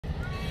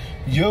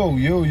Yo,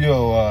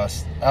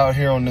 out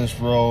here on this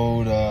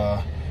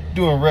road,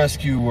 doing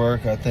rescue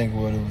work. I think it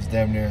was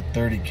damn near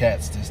 30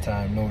 cats this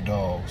time, no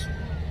dogs.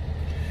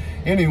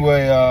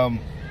 Anyway,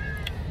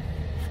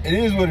 it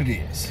is what it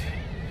is.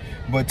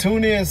 But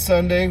tune in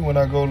Sunday when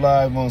I go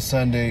live on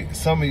Sunday.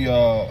 Some of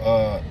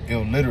y'all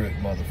illiterate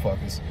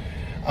motherfuckers,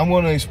 I'm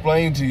going to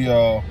explain to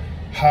y'all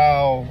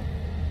how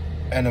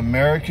an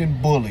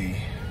American bully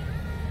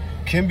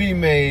can be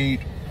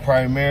made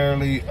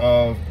primarily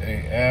of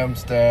a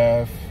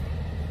Amstaff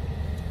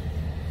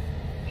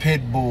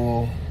pit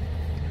bull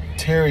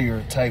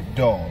terrier type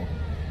dog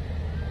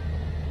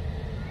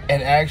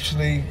and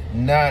actually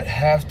not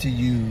have to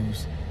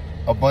use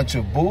a bunch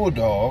of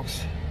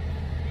bulldogs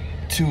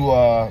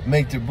to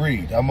make the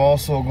breed. I'm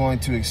also going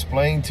to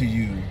explain to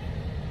you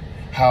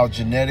how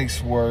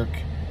genetics work,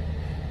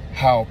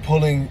 how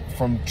pulling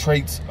from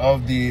traits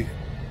of the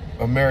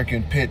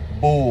American pit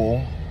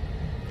bull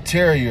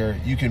terrier,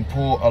 you can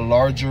pull a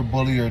larger,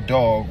 bullier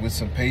dog with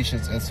some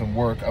patience and some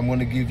work. I'm going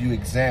to give you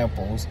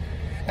examples,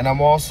 and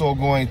I'm also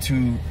going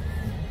to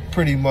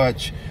pretty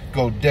much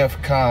go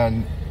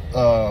DEFCON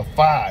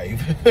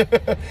 5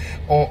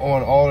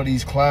 on all of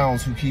these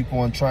clowns who keep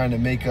on trying to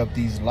make up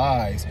these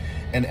lies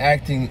and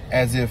acting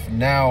as if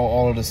now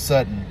all of a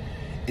sudden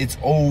it's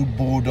old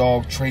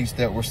bulldog traits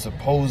that were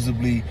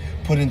supposedly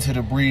put into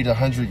the breed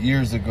 100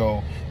 years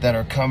ago that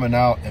are coming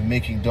out and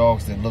making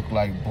dogs that look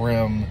like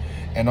Brim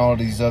and all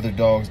these other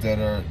dogs that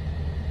are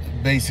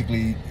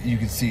basically, you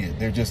can see it,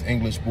 they're just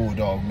English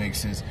bulldog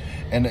mixes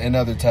and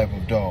other type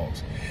of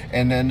dogs.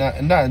 And then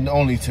not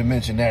only to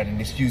mention that,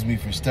 and excuse me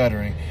for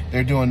stuttering,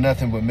 they're doing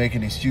nothing but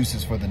making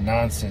excuses for the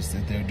nonsense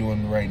that they're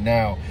doing right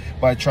now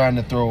by trying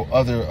to throw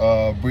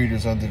other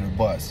breeders under the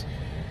bus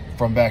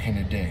from back in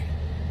the day.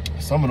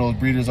 Some of those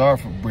breeders are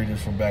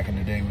breeders from back in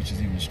the day, which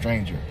is even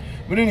stranger.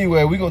 But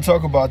anyway, we're going to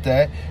talk about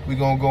that. We're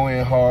going to go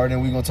in hard,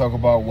 and we're going to talk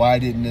about why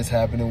didn't this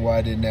happen and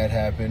why didn't that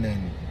happen,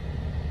 and,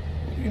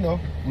 you know,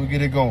 we'll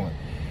get it going.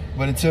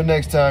 But until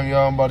next time,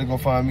 y'all, I'm about to go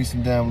find me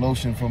some damn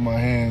lotion for my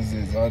hands.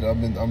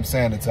 I'm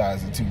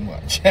sanitizing too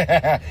much.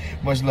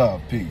 Much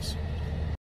love. Peace.